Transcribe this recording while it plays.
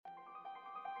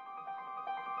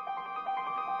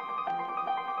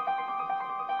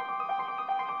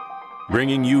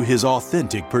bringing you his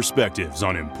authentic perspectives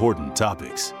on important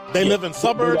topics. They live in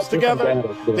suburbs together.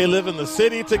 They live in the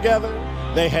city together.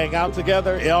 They hang out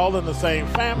together, all in the same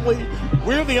family.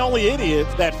 We're the only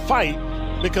idiots that fight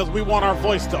because we want our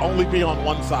voice to only be on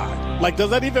one side. Like, does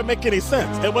that even make any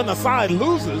sense? And when the side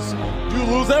loses, you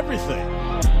lose everything.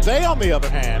 They, on the other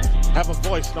hand, have a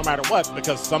voice no matter what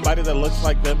because somebody that looks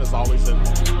like them is always in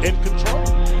control.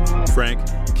 Frank,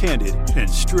 candid, and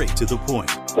straight to the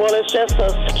point. Well, it's just a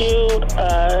skewed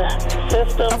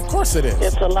system. Of course it is.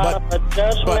 It's a lot of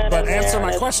adjustment. But answer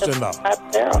my question, though.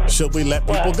 Should we let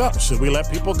people go? Should we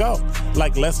let people go?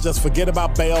 Like, let's just forget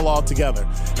about bail altogether.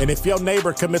 And if your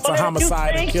neighbor commits a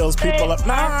homicide and kills people,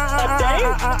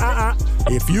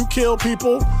 if you kill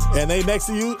people and they next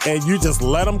to you and you just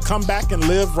let them come back and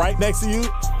live right next to you,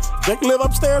 they can live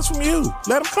upstairs from you.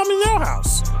 Let them come in your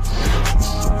house.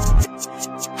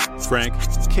 Frank,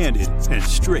 candid, and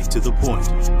straight to the point.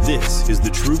 This is The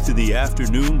Truth in the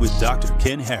Afternoon with Dr.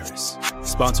 Ken Harris.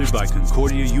 Sponsored by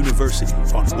Concordia University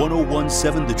on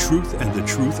 101.7 The Truth and The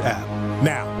Truth app.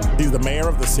 Now, he's the mayor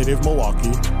of the city of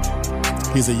Milwaukee.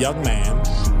 He's a young man.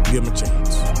 Give him a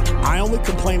chance. I only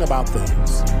complain about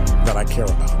things that I care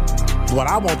about. What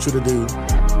I want you to do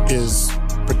is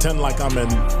pretend like I'm in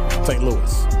St.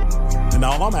 Louis. And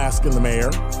all I'm asking the mayor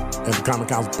and the Common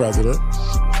Council president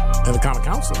and the Common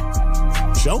Council,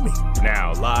 show me.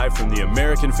 Now, live from the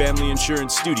American Family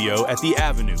Insurance Studio at the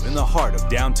Avenue in the heart of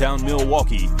downtown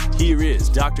Milwaukee, here is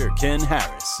Dr. Ken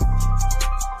Harris.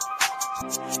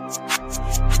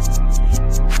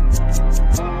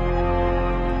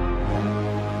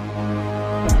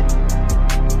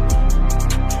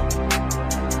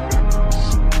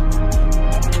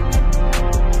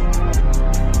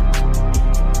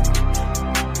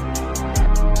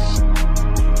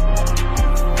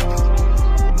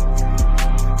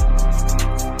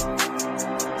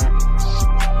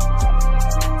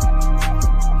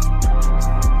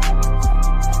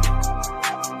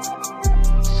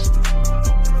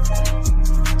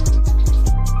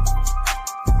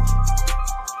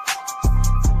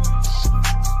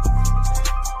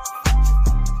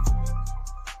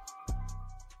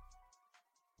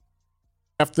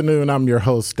 Afternoon, I'm your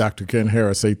host, Dr. Ken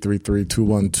Harris.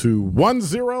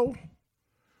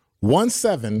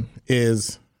 833-212-1017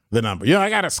 is the number. I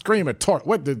got to scream at Tori.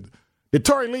 What, did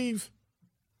Tori leave?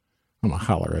 I'm going to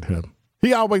holler at him.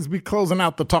 He always be closing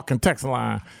out the talking text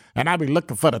line, and I be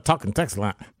looking for the talking text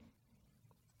line.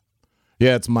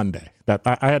 Yeah, it's Monday.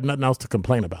 I had nothing else to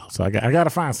complain about, so I got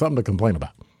to find something to complain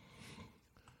about.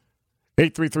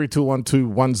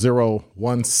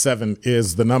 833-212-1017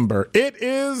 is the number. It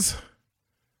is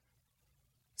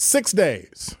 6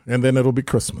 days, and then it'll be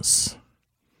Christmas.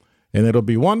 And it'll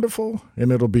be wonderful,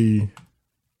 and it'll be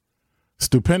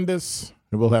stupendous,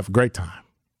 and we'll have a great time.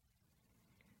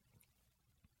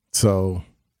 So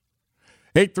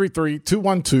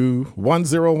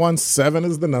 833-212-1017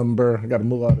 is the number. I got to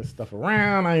move all this stuff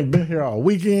around. I ain't been here all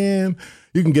weekend.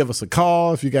 You can give us a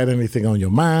call if you got anything on your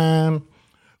mind.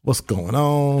 What's going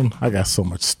on? I got so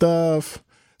much stuff.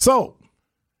 So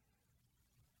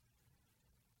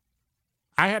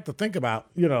I had to think about,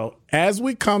 as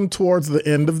we come towards the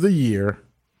end of the year,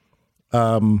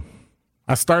 I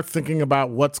start thinking about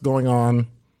what's going on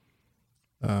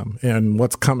and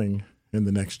what's coming in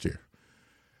the next year.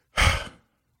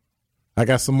 I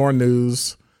got some more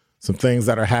news, some things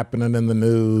that are happening in the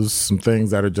news, some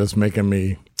things that are just making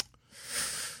me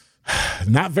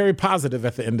not very positive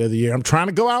at the end of the year. I'm trying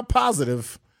to go out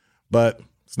positive, but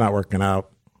it's not working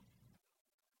out.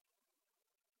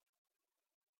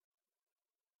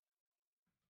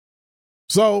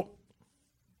 So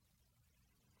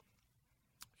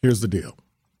here's the deal.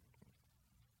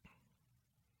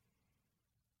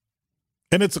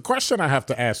 And it's a question I have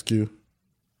to ask you,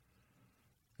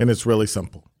 and it's really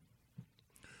simple.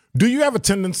 Do you have a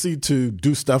tendency to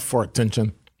do stuff for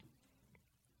attention?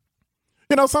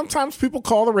 Sometimes people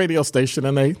call the radio station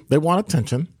and they want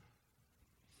attention.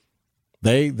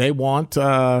 They want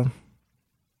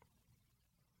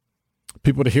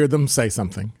people to hear them say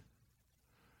something.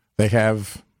 They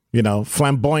have,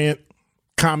 flamboyant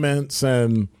comments,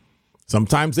 and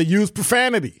sometimes they use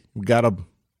profanity. We got to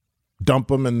dump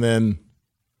them and then.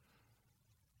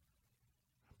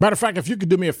 Matter of fact, if you could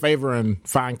do me a favor and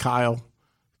find Kyle,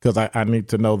 because I need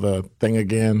to know the thing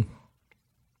again.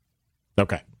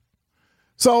 Okay.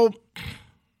 So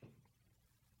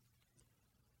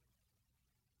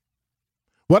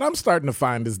what I'm starting to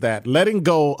find is that letting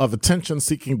go of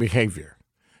attention-seeking behavior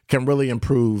can really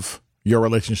improve your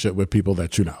relationship with people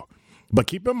that you know. But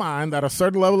keep in mind that a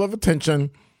certain level of attention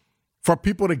for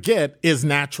people to get is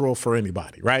natural for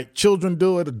anybody, right? Children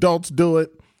do it, adults do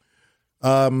it.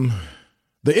 The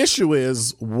issue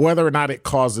is whether or not it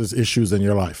causes issues in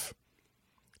your life.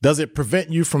 Does it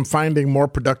prevent you from finding more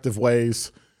productive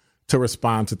ways to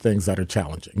respond to things that are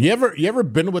challenging? You ever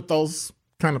been with those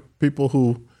kind of people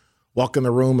who walk in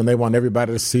the room and they want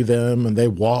everybody to see them, and they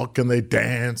walk and they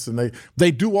dance and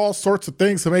they do all sorts of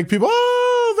things to make people,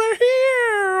 oh, they're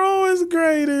here. Oh, it's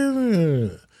great, isn't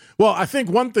it? Well, I think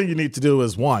one thing you need to do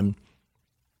is, one,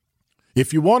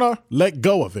 if you want to let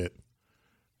go of it,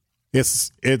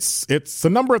 it's a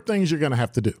number of things you're going to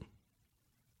have to do.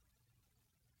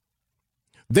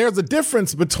 There's a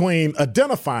difference between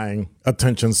identifying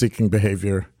attention-seeking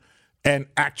behavior and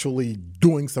actually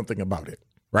doing something about it,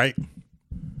 right?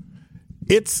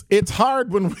 It's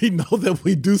hard when we know that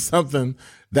we do something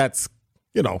that's,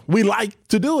 we like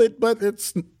to do it, but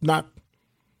it's not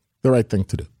the right thing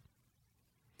to do.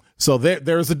 So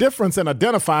there's a difference in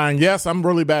identifying, yes, I'm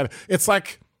really bad. It's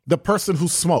like the person who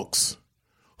smokes,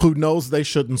 who knows they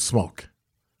shouldn't smoke,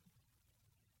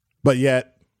 but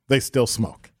yet they still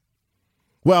smoke.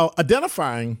 Well,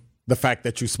 identifying the fact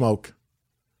that you smoke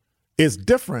is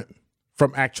different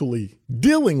from actually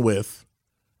dealing with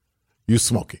you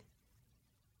smoking.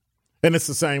 And it's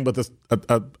the same with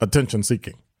attention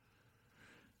seeking.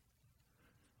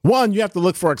 One, you have to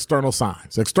look for external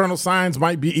signs. External signs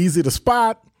might be easy to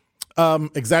spot.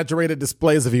 Exaggerated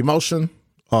displays of emotion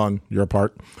on your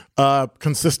part,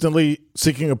 consistently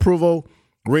seeking approval,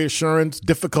 reassurance,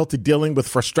 difficulty dealing with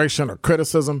frustration or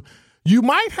criticism. You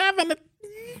might have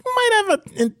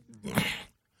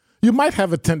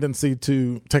a tendency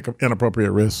to take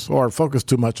inappropriate risks or focus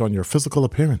too much on your physical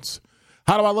appearance.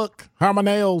 How do I look? How are my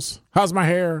nails? How's my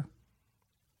hair?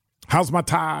 How's my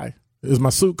tie? Is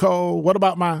my suit cold? What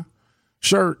about my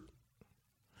shirt?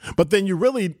 But then you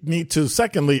really need to,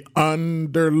 secondly,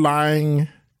 underlying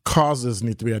causes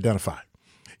need to be identified.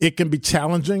 It can be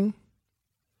challenging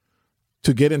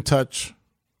to get in touch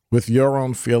with your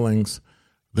own feelings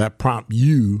that prompt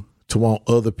you to want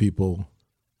other people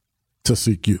to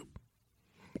seek you.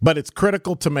 But it's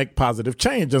critical to make positive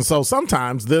change. And so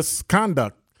sometimes this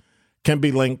conduct can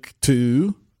be linked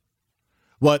to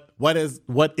what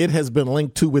it has been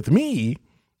linked to with me,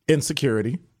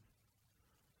 insecurity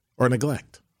or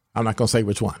neglect. I'm not going to say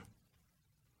which one.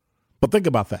 But think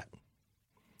about that.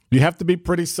 You have to be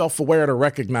pretty self-aware to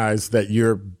recognize that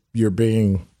you're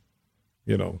being,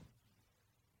 a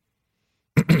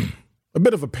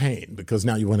bit of a pain, because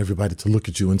now you want everybody to look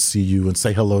at you and see you and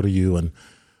say hello to you and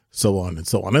so on and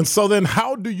so on. And so then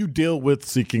how do you deal with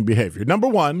seeking behavior? Number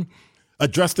one,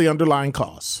 address the underlying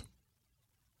cause.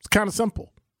 It's kind of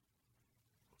simple.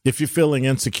 If you're feeling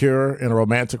insecure in a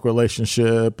romantic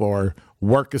relationship or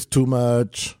work is too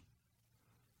much,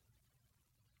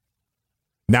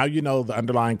 now you know the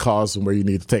underlying cause and where you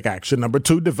need to take action. Number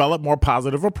two, develop more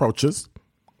positive approaches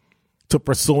to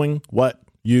pursuing what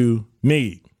you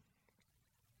need.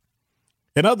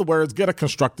 In other words, get a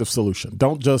constructive solution.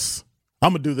 Don't just,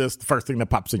 I'm going to do this, the first thing that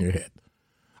pops in your head.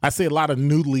 I see a lot of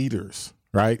new leaders,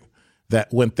 right, that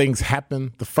when things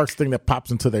happen, the first thing that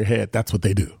pops into their head, that's what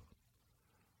they do.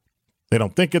 They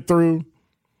don't think it through.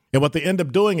 And what they end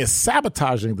up doing is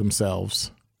sabotaging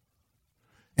themselves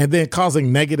and then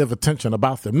causing negative attention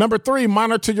about them. Number three,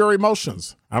 monitor your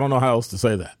emotions. I don't know how else to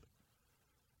say that.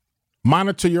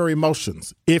 Monitor your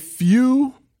emotions. If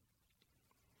you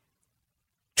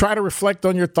try to reflect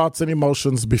on your thoughts and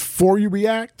emotions before you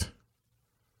react,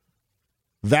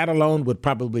 that alone would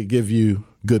probably give you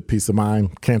good peace of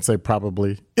mind. Can't say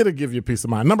probably. It'll give you peace of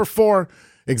mind. Number four,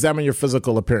 examine your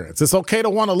physical appearance. It's okay to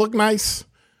want to look nice,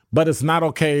 but it's not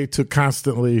okay to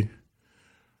constantly,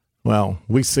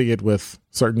 we see it with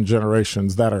certain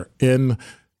generations that are in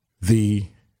the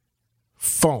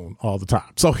phone all the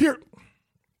time. So here,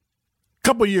 a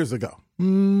couple of years ago,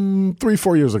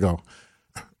 3-4 years ago,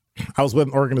 I was with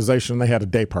an organization. They had a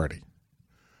day party.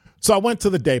 So I went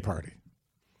to the day party.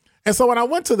 And so when I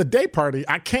went to the day party,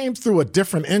 I came through a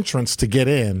different entrance to get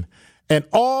in. And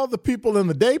all the people in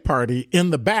the day party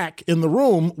in the back in the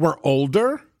room were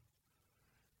older,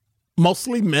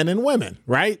 mostly men and women,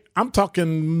 right? I'm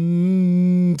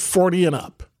talking 40 and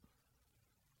up.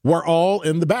 We're all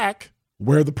in the back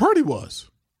where the party was.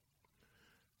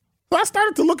 So I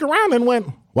started to look around and went,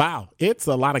 wow, it's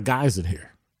a lot of guys in here.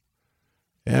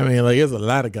 I mean, there's a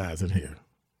lot of guys in here.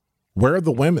 Where are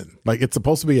the women? It's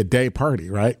supposed to be a day party,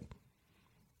 right?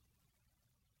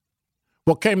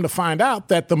 Well, came to find out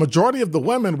that the majority of the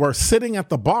women were sitting at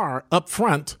the bar up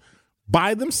front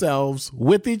by themselves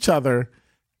with each other,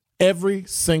 every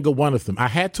single one of them. I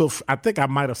think I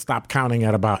might have stopped counting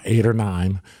at about 8 or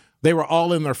 9. They were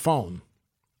all in their phone,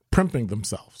 primping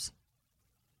themselves.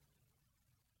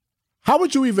 How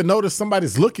would you even notice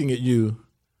somebody's looking at you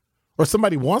or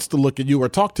somebody wants to look at you or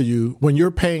talk to you when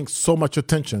you're paying so much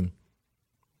attention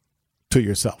to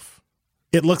yourself?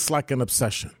 It looks like an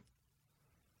obsession.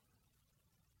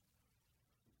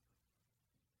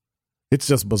 It's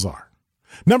just bizarre.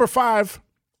 Number 5,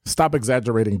 stop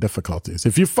exaggerating difficulties.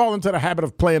 If you fall into the habit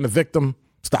of playing the victim,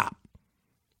 stop.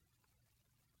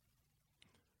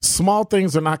 Small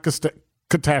things are not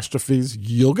catastrophes.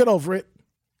 You'll get over it.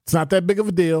 It's not that big of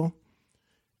a deal.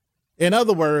 In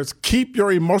other words, keep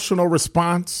your emotional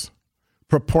response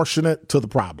proportionate to the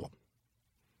problem.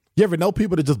 You ever know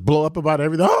people that just blow up about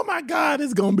everything? Oh, my God,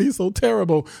 it's going to be so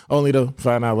terrible, only to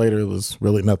find out later it was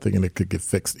really nothing and it could get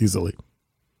fixed easily.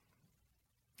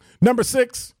 Number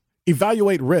 6,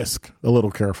 evaluate risk a little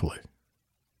carefully.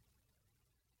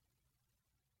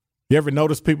 You ever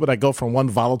notice people that go from one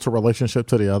volatile relationship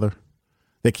to the other?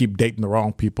 They keep dating the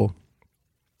wrong people,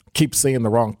 keep seeing the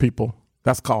wrong people.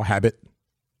 That's called habit.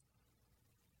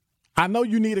 I know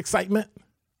you need excitement.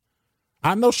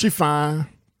 I know she fine,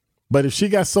 but if she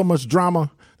got so much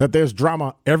drama that there's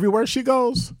drama everywhere she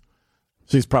goes,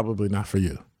 she's probably not for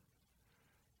you.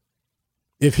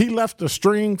 If he left a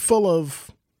string full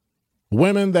of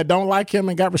women that don't like him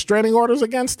and got restraining orders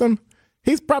against him,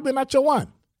 he's probably not your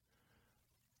one.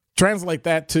 Translate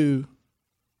that to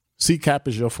CCAP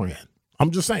is your friend.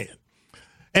 I'm just saying.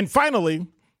 And finally,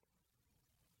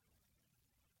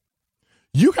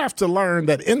 you have to learn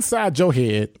that inside your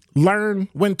head, learn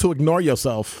when to ignore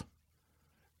yourself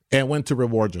and when to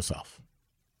reward yourself.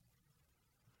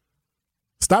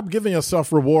 Stop giving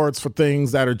yourself rewards for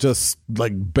things that are just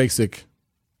like basic.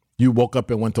 You woke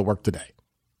up and went to work today.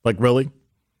 Like, really?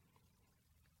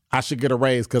 I should get a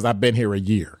raise because I've been here a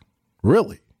year.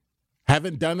 Really?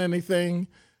 Haven't done anything,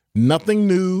 nothing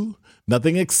new,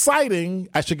 nothing exciting.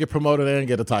 I should get promoted and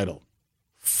get a title.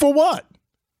 For what?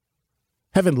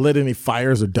 Haven't lit any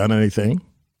fires or done anything.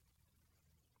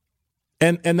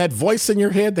 And that voice in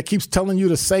your head that keeps telling you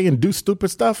to say and do stupid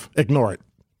stuff, ignore it.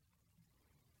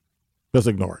 Just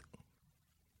ignore it.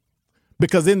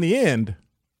 Because in the end,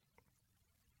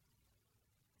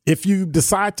 if you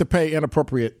decide to pay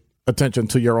inappropriate attention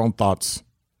to your own thoughts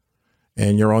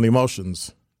and your own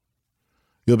emotions,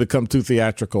 you'll become too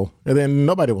theatrical, and then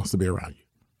nobody wants to be around you.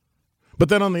 But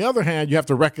then on the other hand, you have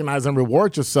to recognize and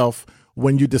reward yourself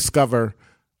when you discover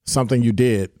something you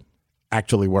did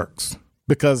actually works.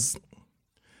 Because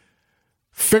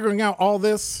figuring out all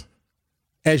this,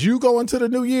 as you go into the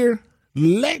new year,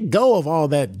 let go of all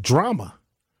that drama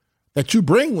that you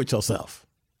bring with yourself.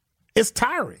 It's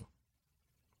tiring.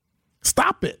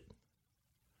 Stop it.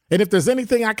 And if there's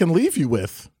anything I can leave you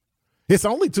with, it's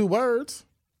only 2 words.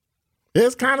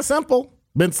 It's kind of simple.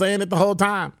 Been saying it the whole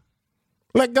time.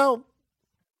 Let go.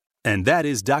 And that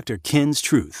is Dr. Ken's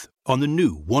Truth on the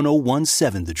new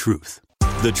 101.7 The Truth.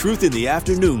 The Truth in the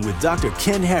Afternoon with Dr.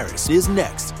 Ken Harris is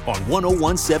next on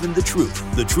 101.7 The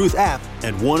Truth, The Truth app,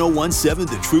 and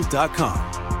 1017thetruth.com.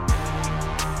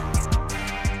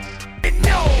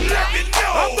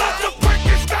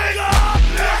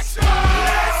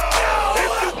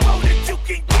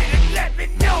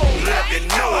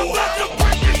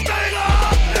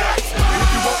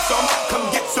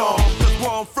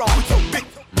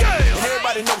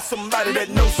 Somebody that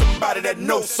knows somebody that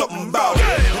knows something about it.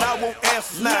 And I won't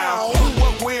answer now. Who,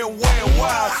 what, where,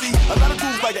 why? See, a lot of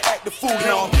dudes like to act the fool.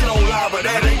 Now I'm don't lie, but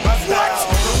that ain't my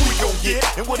style. Who he gon' get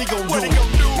and what he gon' do?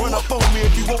 Run up on me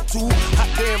if you want to.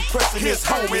 Hot damn pressing his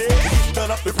homies. He's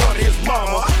done up in front of his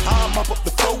mama. I'm up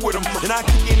the floor with him. And I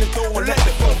kick in the door and let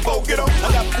the fuck get him.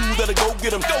 I got fools that'll go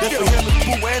get him. That's for him and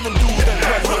Pooh and them dudes that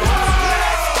run with him.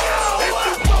 If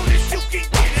you want it, you can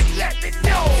get it. Let me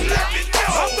know. Let me know.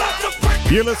 I'm about to break.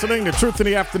 You're listening to Truth in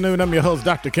the Afternoon. I'm your host,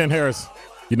 Dr. Ken Harris.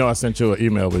 You know I sent you an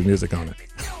email with music on it.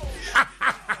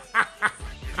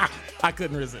 I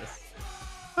couldn't resist.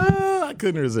 I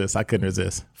couldn't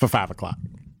resist for 5 o'clock.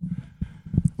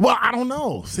 Well, I don't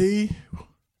know. See,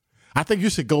 I think you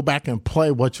should go back and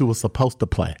play what you were supposed to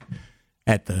play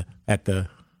at the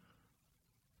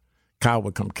Kyle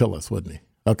would come kill us, wouldn't he?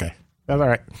 Okay. That's all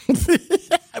right.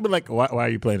 I'd be like, why are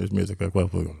you playing this music? Like, well,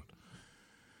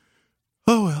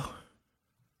 oh, well.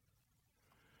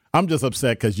 I'm just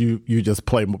upset because you just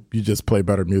play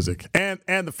better music, and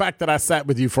the fact that I sat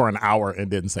with you for an hour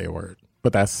and didn't say a word.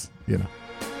 But that's you know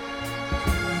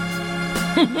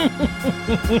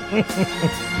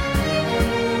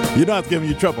it's giving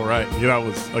you trouble, right? I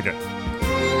was okay.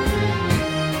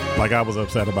 Like I was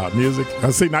upset about music.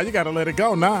 See, now you got to let it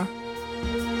go. Nah,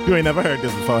 you ain't never heard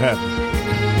this before, have you?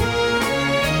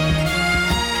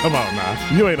 Come on, now,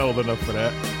 you ain't old enough for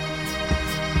that.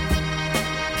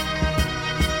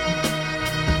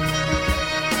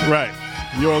 Right.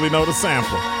 You only know the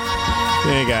sample.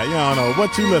 You don't know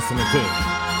what you listening to.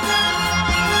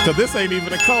 Because this ain't even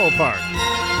the cold part.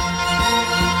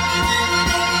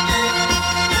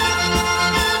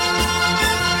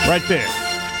 Right there.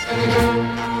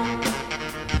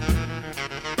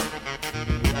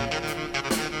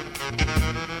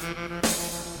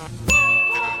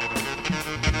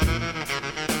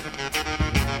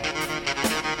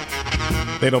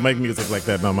 They don't make music like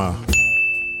that no more.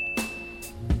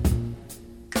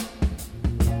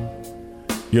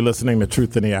 You're listening to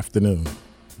Truth in the Afternoon.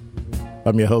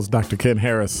 I'm your host, Dr. Ken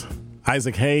Harris.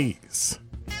 Isaac Hayes.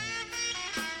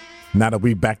 Now that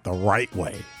we back the right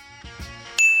way.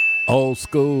 Old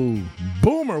school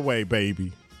boomer way,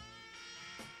 baby.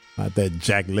 Not that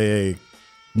jackleg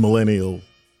millennial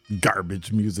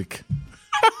garbage music.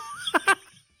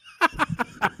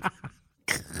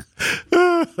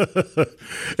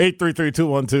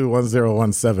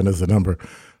 833-212-1017 is the number.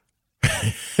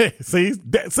 See,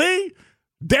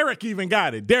 Derek even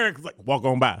got it. Derek's like, walk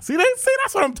on by. See, that's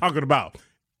what I'm talking about.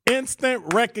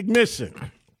 Instant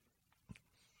recognition.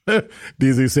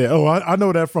 DZ said, oh, I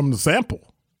know that from the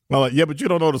sample. I'm like, yeah, but you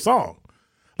don't know the song.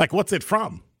 Like, what's it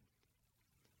from?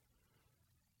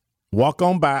 Walk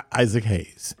on by, Isaac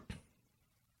Hayes.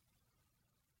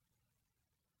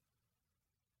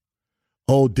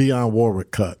 Old Dionne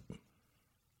Warwick cut.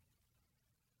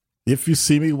 If you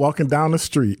see me walking down the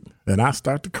street and I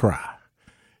start to cry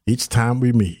each time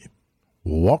we meet,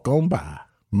 walk on by.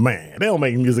 Man, they don't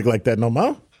make music like that no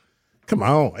more. Come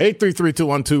on.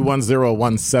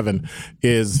 833-212-1017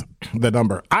 is the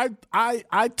number. I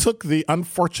took the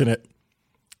unfortunate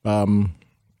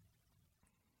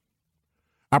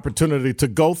opportunity to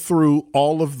go through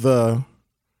all of the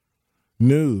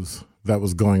news that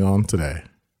was going on today.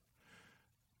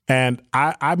 And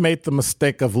I made the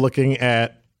mistake of looking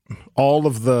at all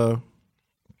of the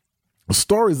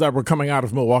stories that were coming out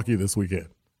of Milwaukee this weekend.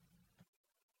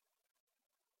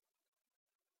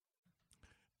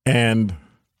 And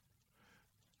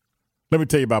let me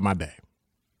tell you about my day.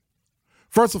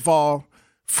 First of all,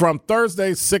 from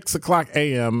Thursday, 6 o'clock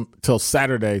a.m. till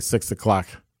Saturday, 6 o'clock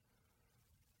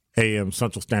a.m.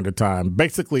 Central Standard Time,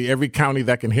 basically every county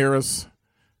that can hear us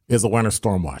is a winter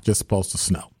storm watch. It's supposed to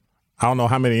snow. I don't know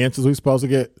how many inches we're supposed to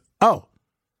get.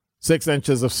 6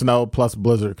 inches of snow plus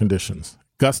blizzard conditions,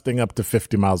 gusting up to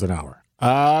 50 miles an hour.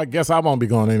 I guess I won't be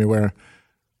going anywhere.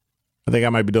 I think I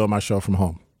might be doing my show from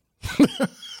home.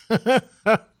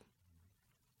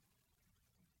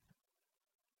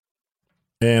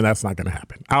 And that's not going to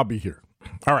happen. I'll be here.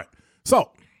 All right.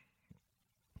 So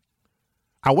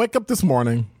I wake up this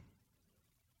morning.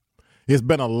 It's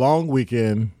been a long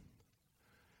weekend.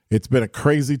 It's been a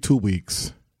crazy 2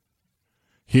 weeks.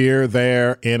 Here,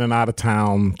 there, in and out of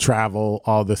town, travel,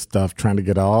 all this stuff, trying to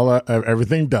get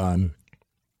everything done.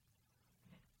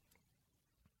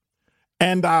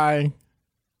 And I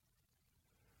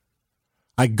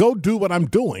go do what I'm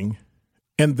doing,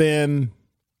 and then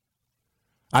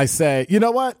I say, you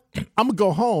know what? I'm gonna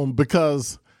go home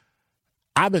because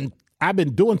I've been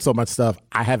doing so much stuff.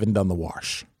 I haven't done the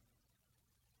wash.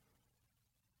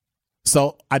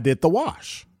 So I did the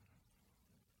wash.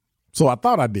 So I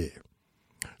thought I did.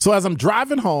 So as I'm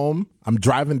driving home, I'm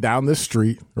driving down this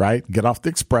street, right? Get off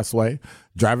the expressway,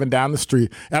 driving down the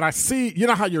street. And I see, you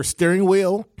know how your steering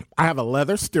wheel, I have a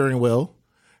leather steering wheel,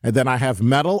 and then I have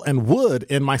metal and wood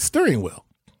in my steering wheel.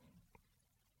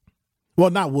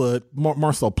 Well, not wood,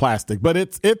 more so plastic, but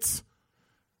it's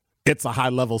a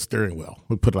high-level steering wheel.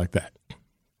 We'll put it like that.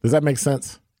 Does that make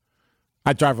sense?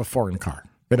 I drive a foreign car,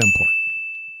 an import.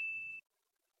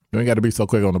 You ain't got to be so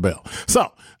quick on the bell.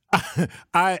 So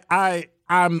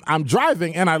I'm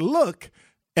driving and I look,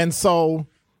 and so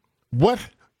what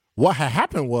had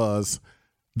happened was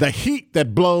the heat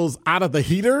that blows out of the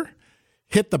heater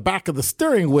hit the back of the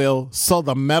steering wheel, so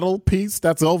the metal piece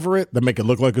that's over it, that make it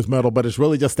look like it's metal, but it's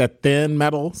really just that thin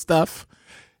metal stuff,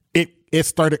 it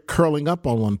started curling up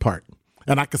on one part,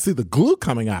 and I could see the glue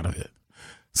coming out of it.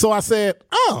 So I said,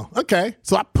 oh, okay.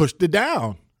 So I pushed it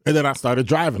down. And then I started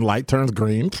driving. Light turns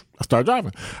green. I started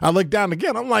driving. I looked down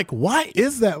again. I'm like, why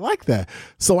is that like that?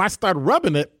 So I started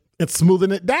rubbing it and smoothing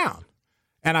it down.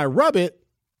 And I rub it.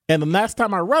 And the last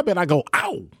time I rub it, I go,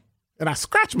 ow. And I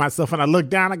scratch myself. And I look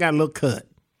down. I got a little cut.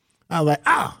 I was like,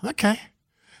 oh, okay.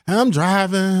 And I'm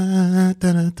driving.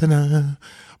 Da-da-da-da.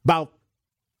 About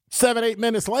 7-8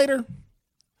 minutes later,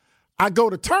 I go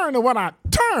to turn. And when I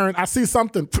turn, I see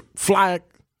something fly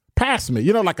past me.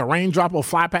 You know, like a raindrop will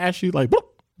fly past you. Like, boop.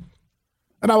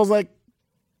 And I was like,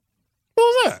 what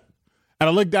was that? And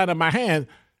I looked down at my hand.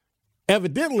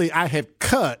 Evidently, I had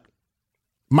cut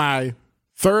my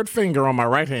third finger on my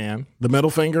right hand, the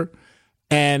middle finger,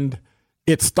 And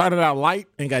it started out light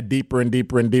and got deeper and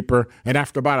deeper and deeper. And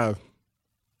after about a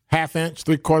half inch,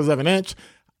 3/4 of an inch,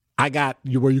 I got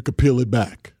where you could peel it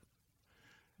back.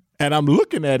 And I'm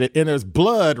looking at it, and there's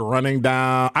blood running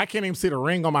down. I can't even see the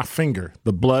ring on my finger.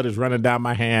 The blood is running down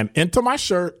my hand, into my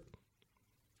shirt,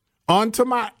 onto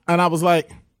my, and I was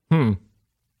like, I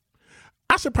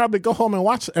should probably go home and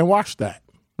wash that,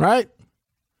 right?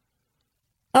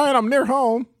 All right, I'm near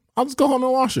home. I'll just go home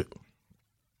and wash it.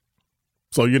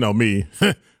 So, you know me,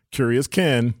 Curious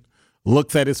Ken,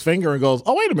 looks at his finger and goes,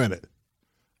 oh, wait a minute.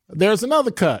 There's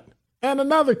another cut, and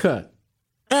another cut,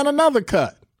 and another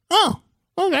cut. Oh,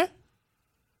 okay.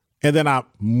 And then I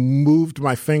moved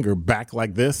my finger back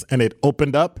like this, and it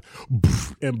opened up,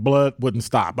 and blood wouldn't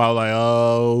stop. I was like,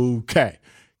 okay.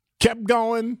 Kept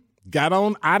going, got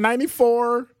on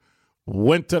I-94,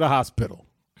 went to the hospital.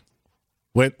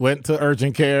 Went to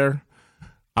urgent care.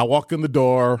 I walk in the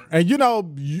door, and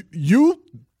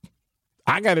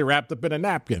I got it wrapped up in a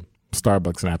napkin.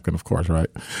 Starbucks napkin, of course, right?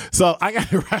 So I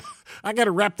got it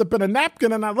wrapped up in a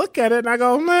napkin, and I look at it, and I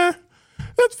go, nah,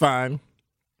 it's fine.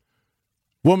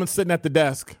 Woman sitting at the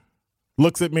desk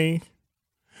looks at me.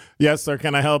 Yes, sir,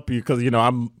 can I help you? Because,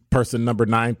 I'm person number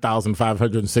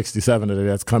 9,567 today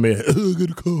that's come in. I got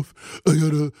a cough.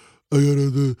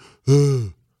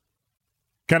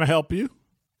 Can I help you?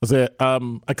 I said,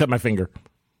 I cut my finger.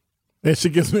 And she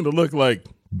gives me the look like,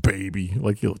 baby,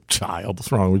 like you're a child.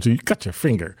 What's wrong with you? You cut your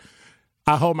finger.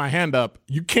 I hold my hand up.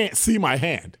 You can't see my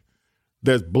hand.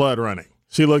 There's blood running.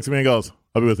 She looks at me and goes,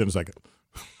 I'll be with you in a second.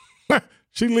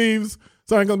 She leaves.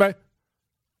 Someone comes back.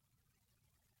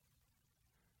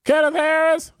 Kenneth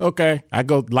Harris. Okay. I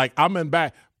go like I'm in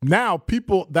back. Now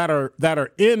people that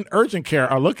are in urgent care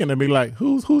are looking at me like,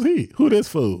 who's he? Who this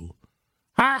fool?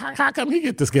 How come he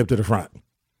get to skip to the front?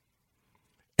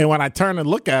 And when I turn and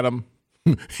look at him,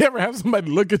 you ever have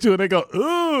somebody look at you and they go,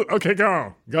 ooh, okay,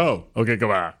 go. Okay,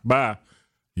 goodbye. Bye.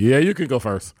 Yeah, you can go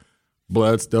first.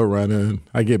 Blood still running.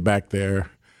 I get back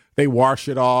there. They wash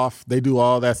it off. They do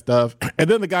all that stuff. And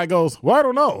then the guy goes, well, I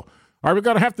don't know. Are we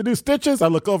going to have to do stitches? I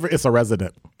look over. It's a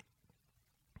resident.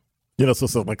 So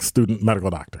it's like student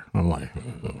medical doctor. I'm like,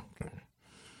 okay.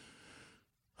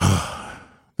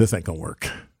 This ain't going to work.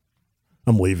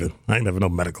 I'm leaving. I ain't never know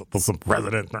medical. Some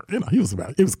resident, he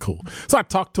was cool. So I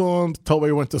talked to him, told him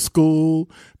he went to school,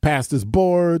 passed his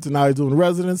boards, and now he's doing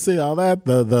residency, all that.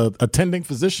 The attending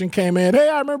physician came in. Hey,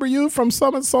 I remember you from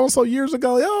so years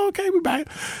ago. Oh, okay, we back.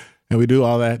 And we do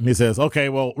all that. And he says, okay,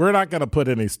 well, we're not going to put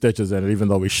any stitches in it, even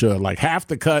though we should. Like half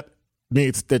the cut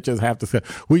needs stitches, half the cut.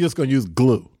 We're just going to use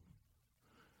glue.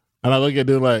 And I look at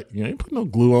dude like, you ain't put no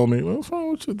glue on me. What's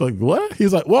wrong with you? Like, what?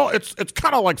 He's like, well, it's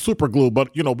kind of like super glue,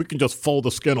 but, we can just fold the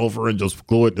skin over and just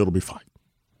glue it. It'll be fine.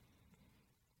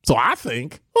 So I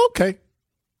think, okay.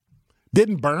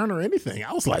 Didn't burn or anything.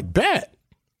 I was like, bet.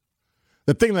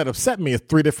 The thing that upset me is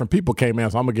 3 different people came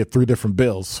in, so I'm going to get 3 different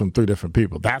bills from 3 different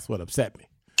people. That's what upset me.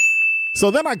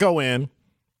 So then I go in.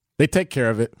 They take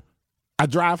care of it. I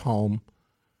drive home.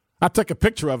 I took a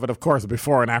picture of it, of course,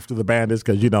 before and after the bandage,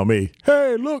 because you know me.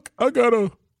 Hey, look,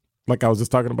 like I was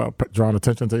just talking about drawing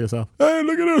attention to yourself. Hey,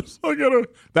 look at this.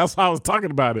 That's how I was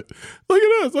talking about it. Look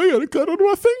at this. I got a cut on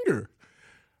my finger.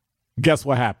 Guess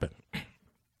what happened?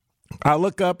 I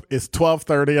look up. It's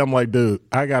 12:30. I'm like, dude,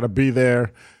 I got to be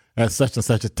there at such and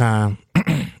such a time.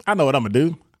 I know what I'm going to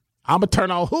do. I'm going to turn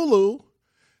on Hulu,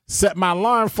 set my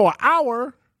alarm for an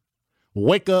hour,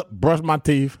 wake up, brush my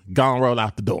teeth, go and roll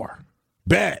out the door.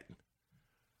 Bet.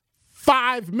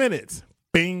 5 minutes.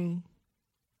 Bing.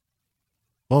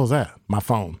 What was that? My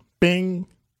phone. Bing.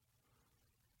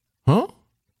 Huh?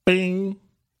 Bing.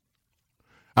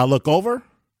 I look over.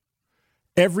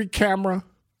 Every camera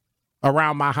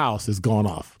around my house is going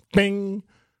off. Bing.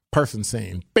 Person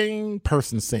seen. Bing.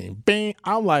 Person seen. Bing.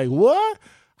 I'm like, what?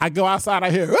 I go outside.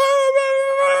 I hear,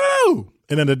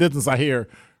 and in the distance I hear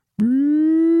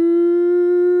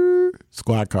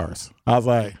squad cars. I was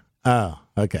like, oh,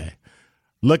 okay.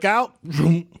 Look out.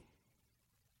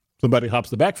 Somebody hops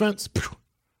the back fence,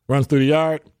 runs through the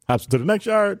yard, hops to the next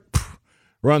yard,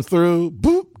 runs through,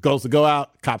 boop, goes to go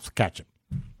out, cops catch him.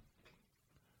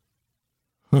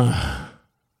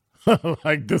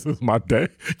 Like, this is my day.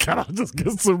 Can I just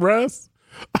get some rest?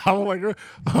 I'm like,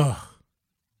 oh.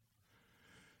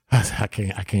 I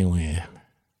can't win.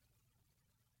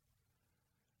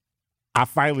 I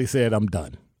finally said, I'm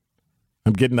done.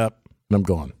 I'm getting up and I'm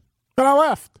going. And I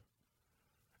left.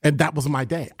 And that was my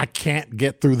day. I can't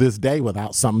get through this day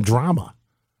without some drama.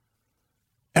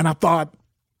 And I thought,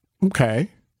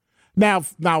 okay. Now,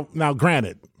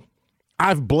 granted,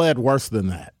 I've bled worse than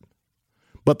that.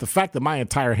 But the fact that my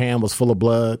entire hand was full of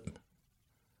blood,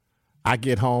 I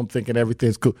get home thinking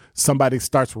everything's cool. Somebody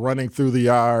starts running through the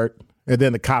yard, and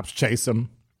then the cops chase them.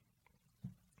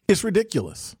 It's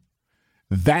ridiculous.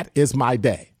 That is my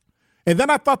day. And then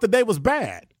I thought the day was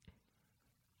bad.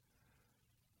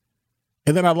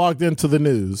 And then I logged into the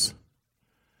news.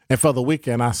 And for the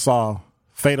weekend, I saw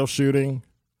fatal shooting.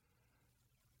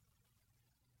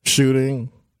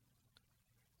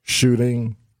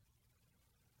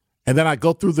 And then I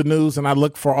go through the news and I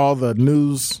look for all the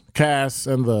newscasts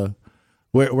and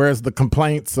where's the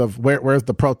complaints of where's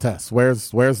the protests?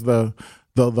 Where's the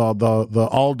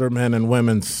aldermen and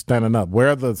women standing up? Where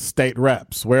are the state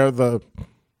reps? Where are the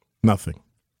nothing?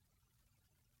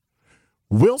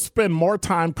 We'll spend more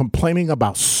time complaining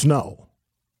about snow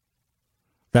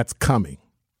that's coming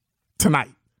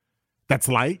tonight, that's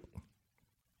light,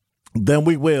 than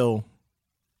we will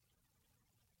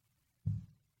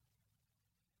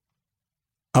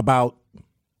about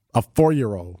a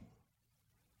 4-year-old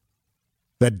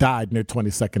that died near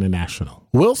 22nd and National.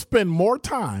 We'll spend more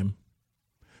time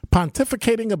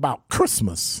pontificating about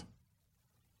Christmas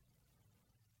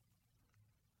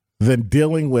than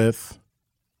dealing with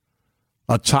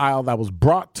a child that was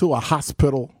brought to a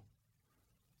hospital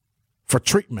for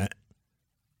treatment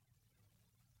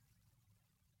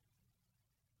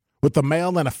with a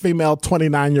male and a female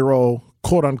 29-year-old,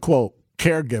 quote-unquote,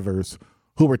 caregivers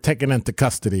who were taken into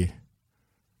custody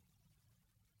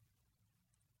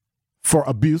for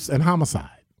abuse and homicide.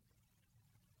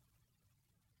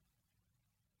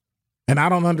 And I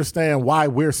don't understand why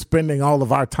we're spending all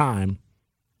of our time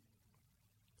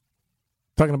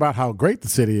talking about how great the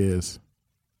city is,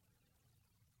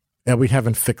 and we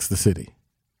haven't fixed the city.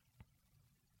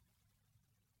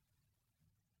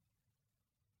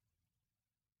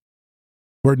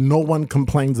 Where no one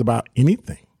complains about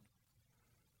anything.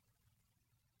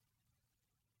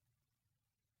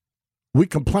 We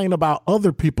complain about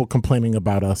other people complaining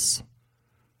about us.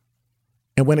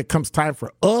 And when it comes time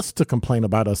for us to complain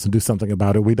about us and do something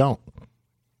about it, we don't.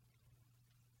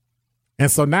 And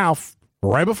so now,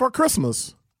 right before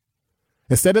Christmas,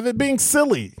 instead of it being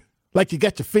silly, like you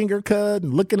got your finger cut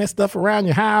and looking at stuff around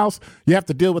your house, you have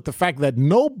to deal with the fact that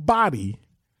nobody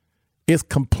is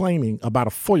complaining about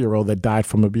a 4-year-old that died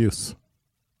from abuse.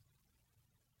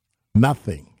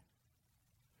 Nothing.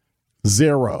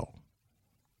 Zero.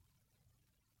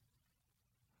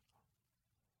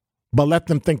 But let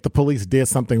them think the police did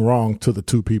something wrong to the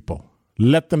two people.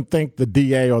 Let them think the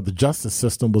DA or the justice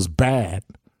system was bad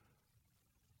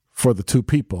for the two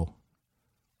people.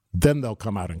 Then they'll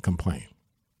come out and complain.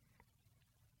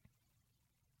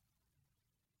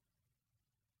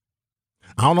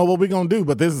 I don't know what we're going to do,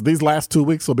 but these last 2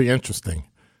 weeks will be interesting.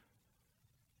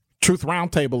 Truth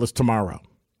Roundtable is tomorrow.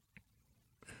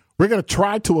 We're going to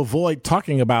try to avoid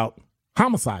talking about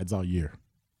homicides all year.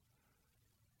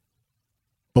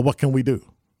 But what can we do?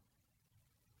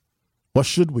 What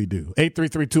should we do?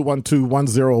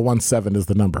 833-212-1017 is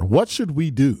the number. What should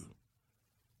we do?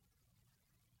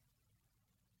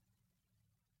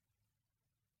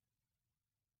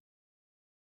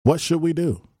 What should we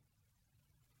do?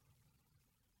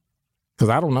 Because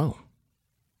I don't know.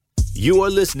 You are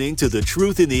listening to The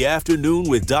Truth in the Afternoon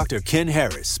with Dr. Ken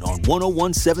Harris on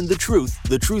 1017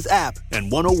 The Truth app, and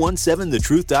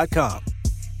 1017thetruth.com.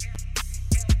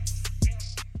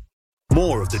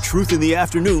 More of The Truth in the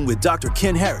Afternoon with Dr.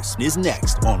 Ken Harris is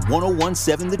next on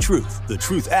 1017 The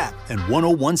Truth app, and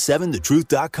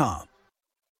 1017thetruth.com.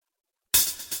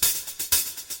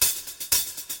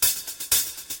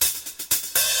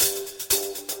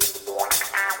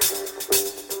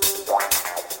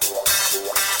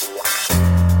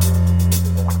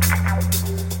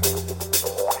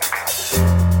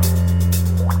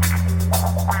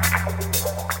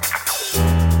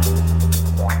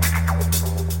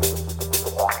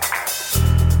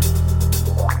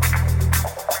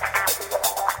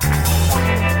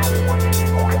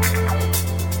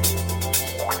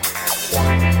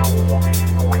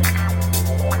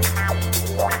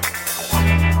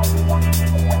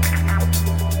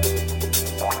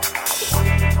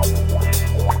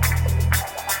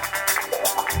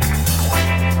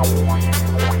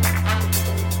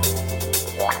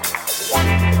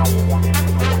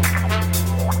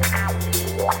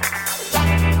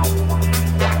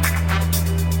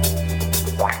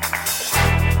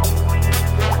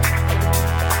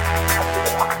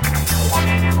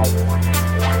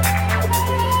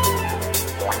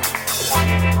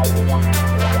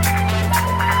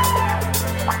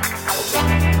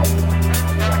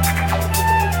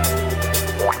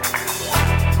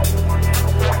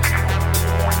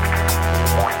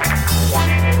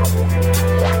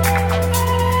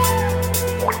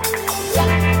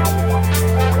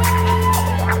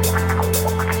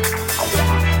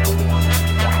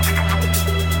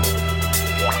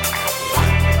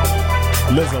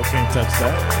 touch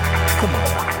that. Come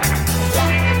on.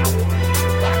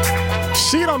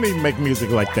 She don't even make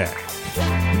music like that.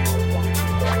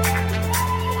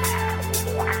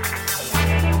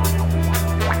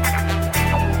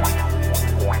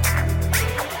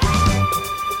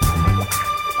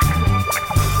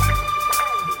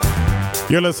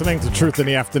 You're listening to Truth in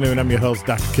the Afternoon. I'm your host,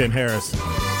 Dr. Ken Harris.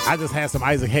 I just had some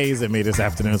Isaac Hayes in me this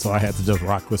afternoon, so I had to just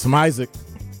rock with some Isaac.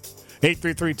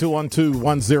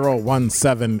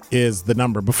 833-212-1017 is the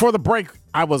number. Before the break,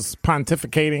 I was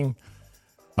pontificating,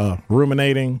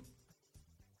 ruminating,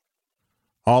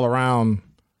 all around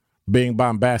being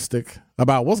bombastic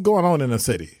about what's going on in the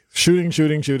city. Shooting. And then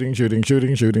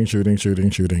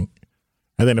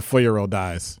a 4-year-old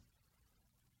dies.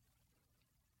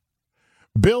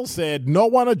 Bill said no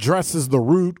one addresses the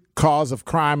root cause of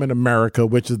crime in America,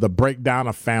 which is the breakdown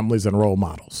of families and role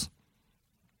models.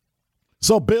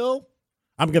 So, Bill,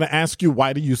 I'm going to ask you,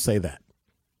 why do you say that?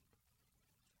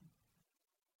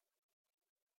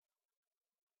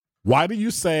 Why do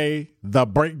you say the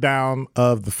breakdown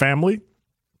of the family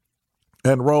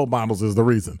and role models is the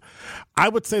reason? I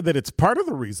would say that it's part of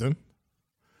the reason,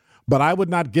 but I would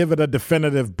not give it a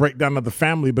definitive breakdown of the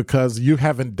family because you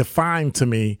haven't defined to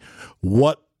me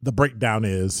what the breakdown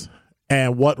is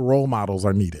and what role models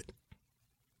are needed.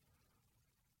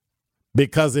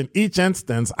 Because in each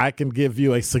instance, I can give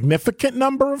you a significant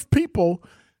number of people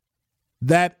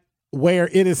that where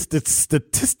it is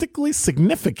statistically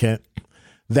significant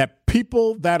that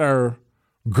people that are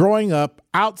growing up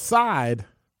outside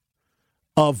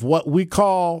of what we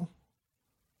call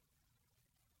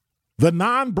the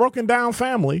non-broken down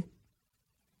family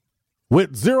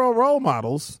with zero role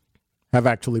models have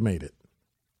actually made it,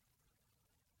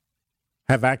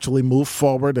 have actually moved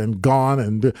forward and gone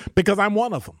and because I'm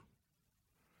one of them.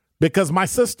 Because my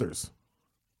sisters,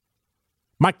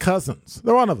 my cousins,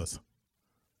 they're one of us.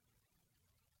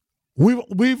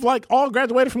 We've like all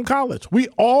graduated from college. We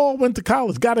all went to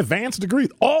college, got advanced degrees.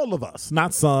 All of us,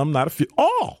 not some, not a few,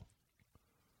 all.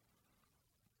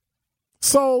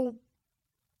 So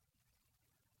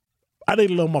I need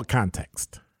a little more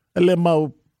context, a little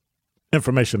more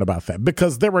information about that,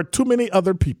 because there were too many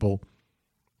other people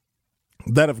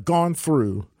that have gone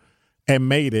through and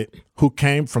made it who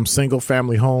came from single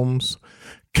family homes,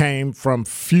 came from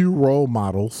few role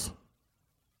models,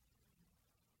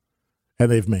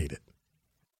 and they've made it.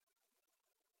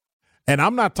 And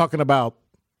I'm not talking about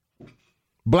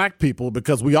black people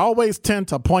because we always tend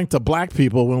to point to black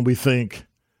people when we think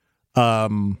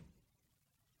broken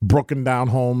down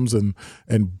homes and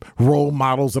role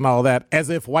models and all that, as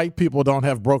if white people don't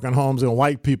have broken homes and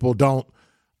white people don't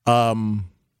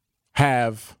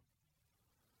have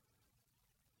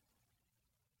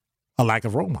a lack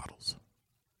of role models.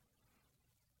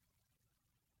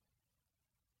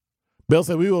 Bill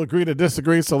said we will agree to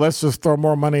disagree, so let's just throw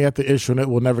more money at the issue and it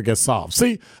will never get solved.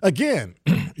 See, again,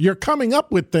 you're coming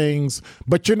up with things,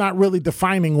 but you're not really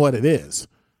defining what it is.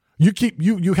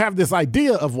 You have this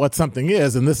idea of what something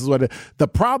is, and this is what the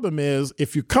problem is.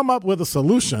 If you come up with a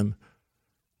solution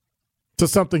to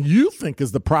something you think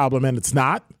is the problem and it's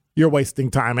not, you're wasting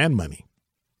time and money.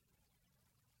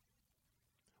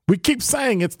 We keep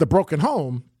saying it's the broken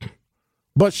home,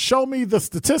 but show me the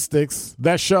statistics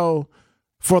that show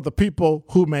for the people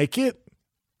who make it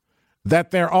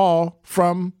that they're all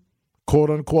from quote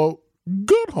unquote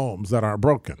good homes that aren't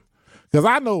broken. Because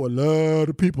I know a lot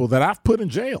of people that I've put in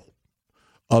jail.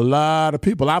 A lot of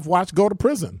people I've watched go to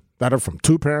prison that are from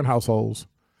 2-parent households,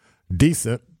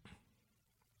 decent.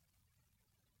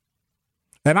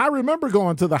 And I remember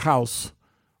going to the house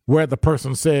where the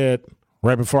person said,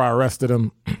 right before I arrested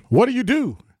him, "What do you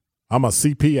do?" "I'm a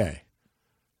CPA."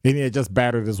 And he had just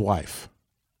battered his wife.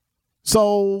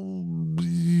 So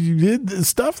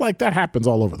stuff like that happens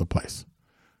all over the place.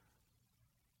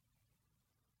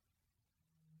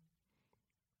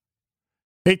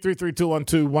 Eight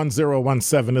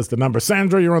 833-212-1017 is the number.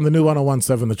 Sandra, you're on the new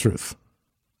 1017 The Truth.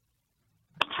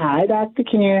 Hi, Dr.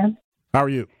 Ken. How are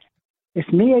you?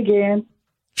 It's me again.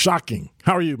 Shocking.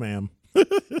 How are you, ma'am?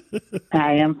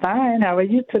 I am fine. How are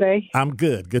you today? I'm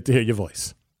good. Good to hear your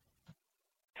voice.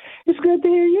 It's good to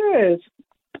hear yours.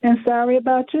 And sorry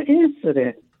about your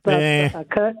incident. A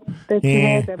cut that you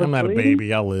had that was I'm not bleeding. a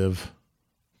baby. I'll live.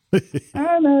 I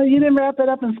don't know. You didn't wrap it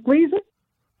up and squeeze it?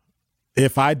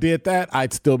 If I did that,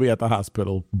 I'd still be at the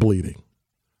hospital bleeding.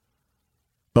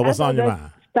 But what's on your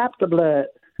mind? Stop the blood.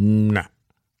 Nah.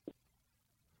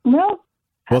 Well,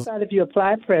 I thought if you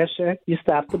apply pressure, you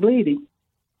stop the bleeding.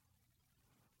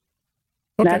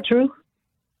 Okay. Not true?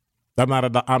 I'm not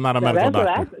a medical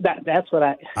doctor. That's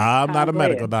what I'm not a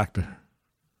medical doctor.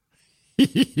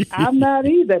 I'm not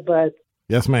either, but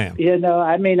Yes, ma'am.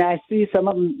 I mean, I see some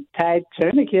of them tied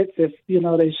tourniquets if,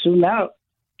 they shooting out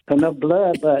enough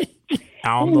blood. But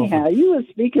anyhow, you were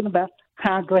speaking about,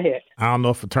 go ahead. I don't know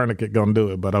if a tourniquet going to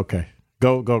do it, but okay.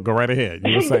 Go right ahead.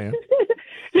 You were saying.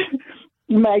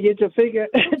 You might get your finger.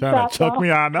 Trying to choke me.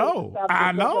 I know.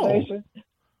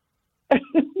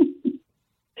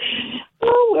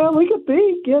 Oh, well, we could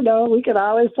think, we could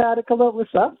always try to come up with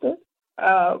something.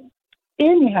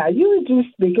 Anyhow, you were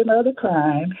just speaking of the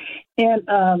crime. And,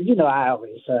 I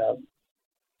always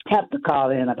have to call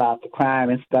in about the crime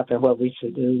and stuff and what we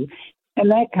should do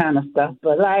and that kind of stuff.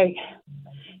 But, I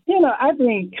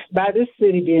think by this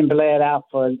city being bled out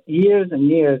for years and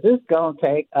years, it's going to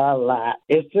take a lot.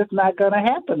 It's just not going to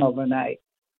happen overnight.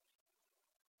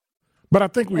 But I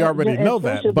think we already know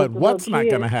that. But what's not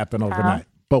going to happen overnight?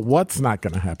 But what's not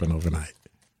going to happen overnight?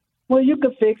 Well, you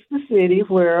could fix the city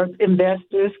where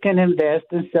investors can invest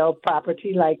and sell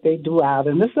property like they do out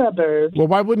in the suburbs. Well,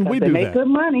 why wouldn't we do that? They make good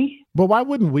money. But why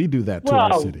wouldn't we do that to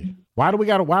our city? Why do we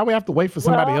have to wait for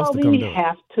somebody else to come do it? We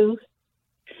have to.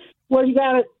 Well, you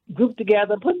got to group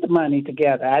together, put the money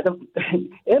together.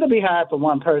 It'll be hard for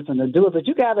one person to do it, but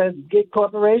you got to get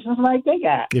corporations like they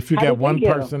got. If you get one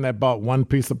person that bought one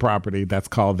piece of property that's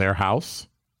called their house,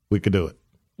 we could do it.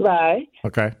 Right.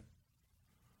 Okay.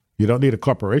 You don't need a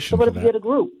corporation. So what if you get a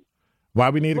group? Why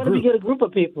we need a group? What if you get a group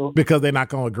of people? Because they're not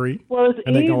going to agree. Well, it's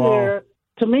easier.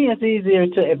 To me, it's easier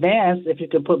to advance if you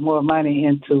can put more money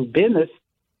into a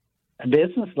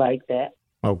business like that.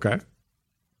 Okay.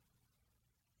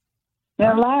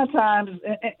 And a lot of times,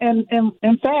 and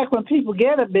in fact, when people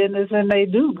get a business and they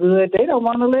do good, they don't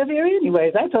want to live here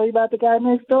anyways. I told you about the guy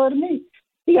next door to me.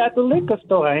 He got the liquor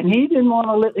store, and he didn't want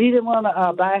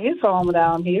to buy his home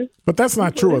down here. But that's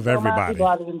not true of everybody.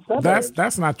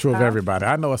 That's not true of everybody.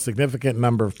 I know a significant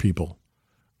number of people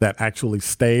that actually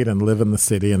stayed and live in the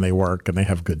city, and they work, and they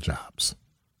have good jobs.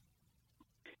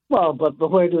 Well,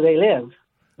 but where do they live?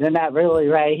 They're not really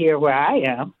right here where I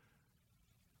am.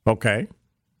 Okay.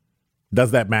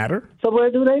 Does that matter? So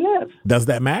where do they live? Does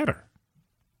that matter?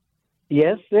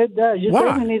 Yes, it does. You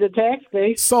certainly need a tax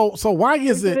base. So why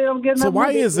is it? So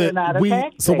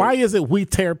why is it we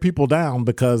tear people down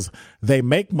because they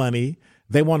make money?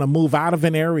 They want to move out of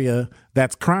an area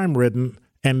that's crime ridden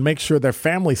and make sure their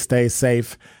family stays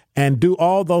safe and do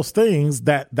all those things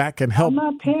that can help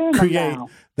create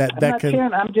that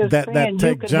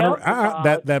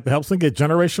helps them get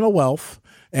generational wealth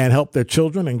and help their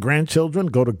children and grandchildren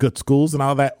go to good schools and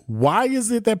all that. Why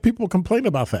is it that people complain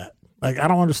about that? Like, I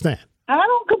don't understand. I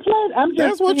don't complain. I'm just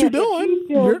That's what you're doing.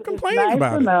 You're complaining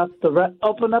about it. Nice enough to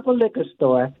open up a liquor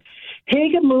store.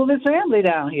 He can move his family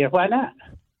down here. Why not?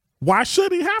 Why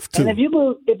should he have to? And if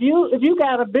you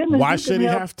got a business, why should he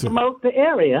have to promote the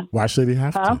area? Why should he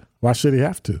have to? Why should he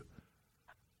have to?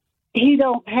 He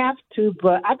don't have to,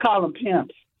 but I call them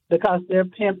pimps because they're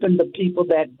pimping the people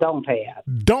that don't have.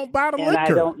 Don't buy the liquor. I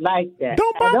don't like that.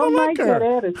 Don't buy the liquor. Like that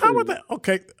attitude. How would that?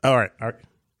 Okay. All right.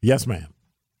 Yes, ma'am.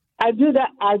 I do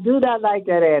not like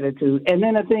that attitude. And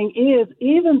then the thing is,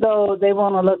 even though they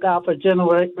want to look out for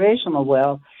generational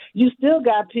wealth, you still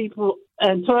got people,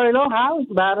 and Tory Lowe hollers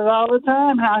about it all the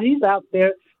time, how he's out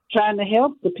there trying to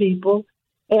help the people.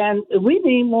 And we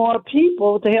need more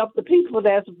people to help the people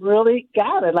that's really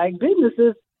got it. Like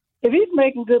businesses, if he's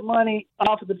making good money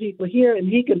off of the people here and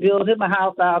he can build him a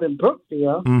house out in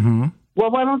Brookfield, well,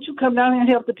 why don't you come down here and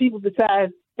help the people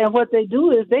besides? And what they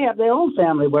do is they have their own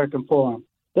family working for them.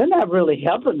 They're not really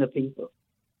helping the people.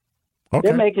 Okay.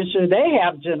 They're making sure they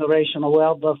have generational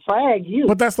wealth, but frag you.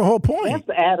 But that's the whole point. That's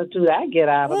the attitude I get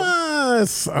out of them.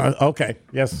 Okay.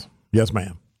 Yes,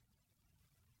 ma'am.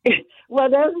 Well,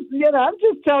 that's, I'm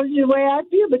just telling you the way I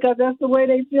feel because that's the way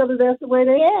they feel and that's the way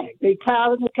they act. They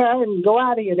pile in the car and go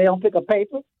out of here. They don't pick up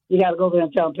paper. You got to go there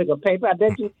and tell them to pick up paper. I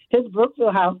bet you his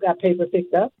Brookfield house got paper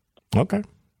picked up. Okay.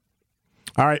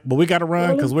 All right, but we got to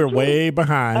run because we're way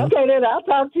behind. Okay, then I'll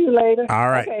talk to you later. All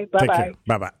right. Okay, bye-bye. Take care.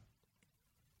 Bye-bye.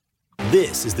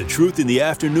 This is The Truth in the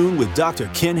Afternoon with Dr.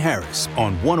 Ken Harris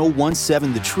on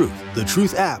 101.7 The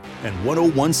Truth app, and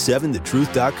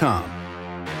 1017thetruth.com.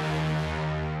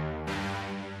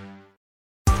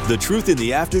 The Truth in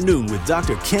the Afternoon with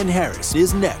Dr. Ken Harris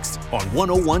is next on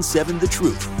 1017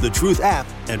 The Truth app,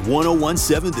 and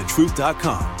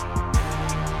 1017thetruth.com.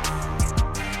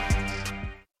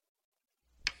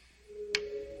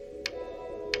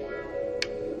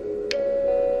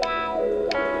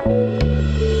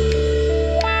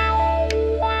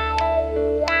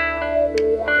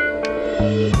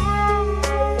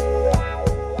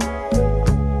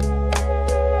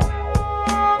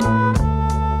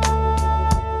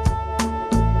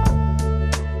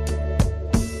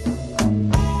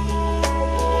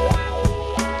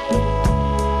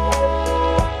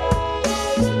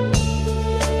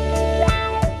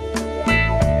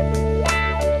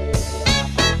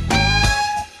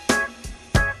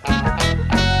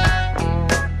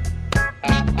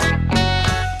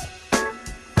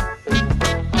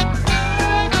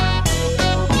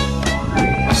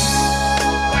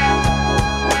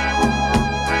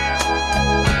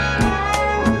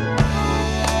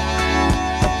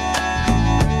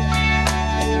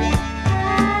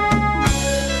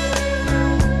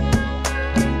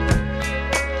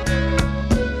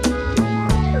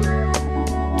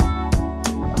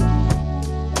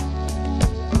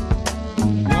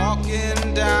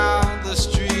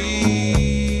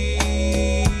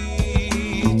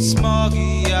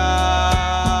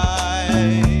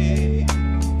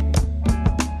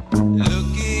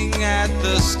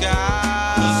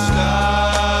 sky,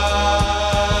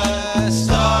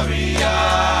 starry-eyed,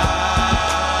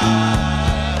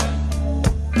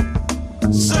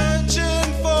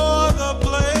 searching for the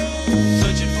place,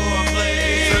 searching for a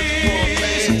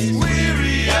place,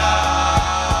 weary-eyed,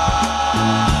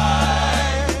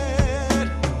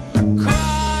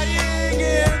 crying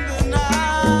in the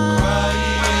night,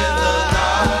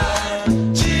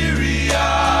 teary-eyed.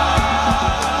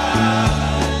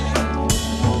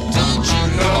 Don't you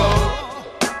know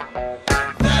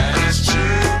that it's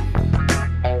true,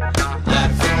 that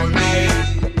for me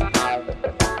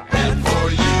and for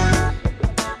you,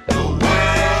 the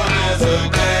world is a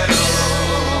ghetto?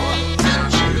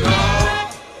 Don't you know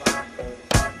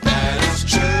that it's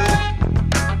true,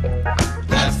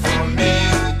 that for me?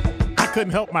 I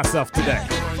couldn't help myself today.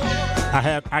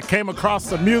 I came across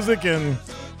some music and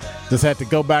just had to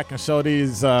go back and show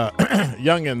these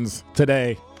youngins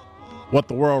today what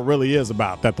the world really is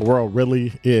about, that the world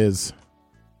really is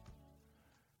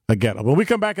a ghetto. When we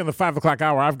come back in the 5 o'clock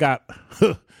hour, I've got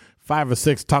 5 or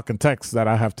 6 talking texts that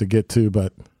I have to get to,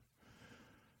 but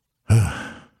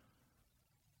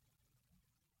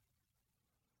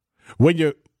when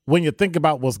you think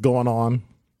about what's going on,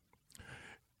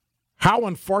 how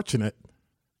unfortunate.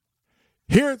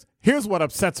 Here's what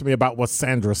upsets me about what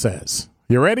Sandra says.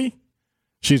 You ready?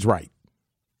 She's right.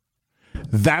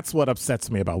 That's what upsets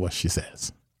me about what she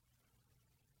says.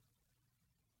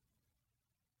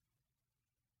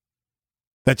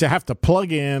 That you have to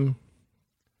plug in,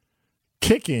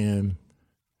 kick in,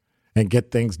 and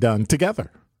get things done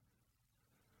together.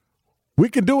 We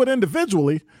can do it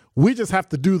individually. We just have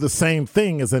to do the same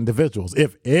thing as individuals.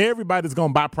 If everybody's going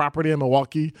to buy property in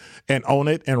Milwaukee and own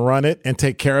it and run it and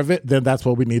take care of it, then that's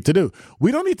what we need to do.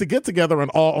 We don't need to get together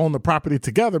and all own the property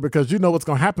together, because you know what's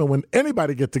going to happen when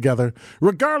anybody get together,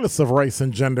 regardless of race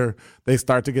and gender. They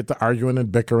start to get to arguing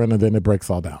and bickering, and then it breaks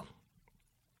all down.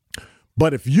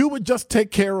 But if you would just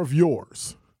take care of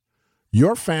yours,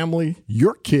 your family,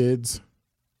 your kids,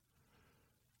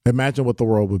 imagine what the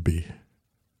world would be.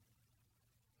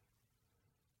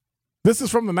 This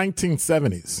is from the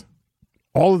 1970s.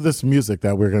 All of this music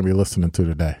that we're going to be listening to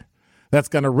today, that's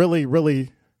going to really,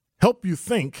 really help you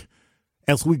think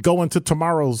as we go into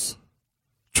tomorrow's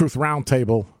Truth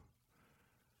Roundtable.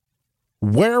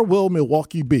 Where will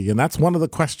Milwaukee be? And that's one of the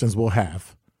questions we'll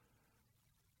have.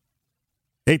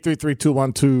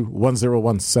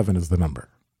 833-212-1017 is the number.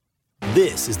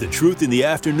 This is The Truth in the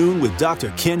Afternoon with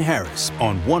Dr. Ken Harris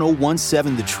on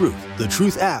 1017 The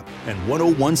Truth app, and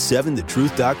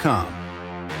 1017thetruth.com.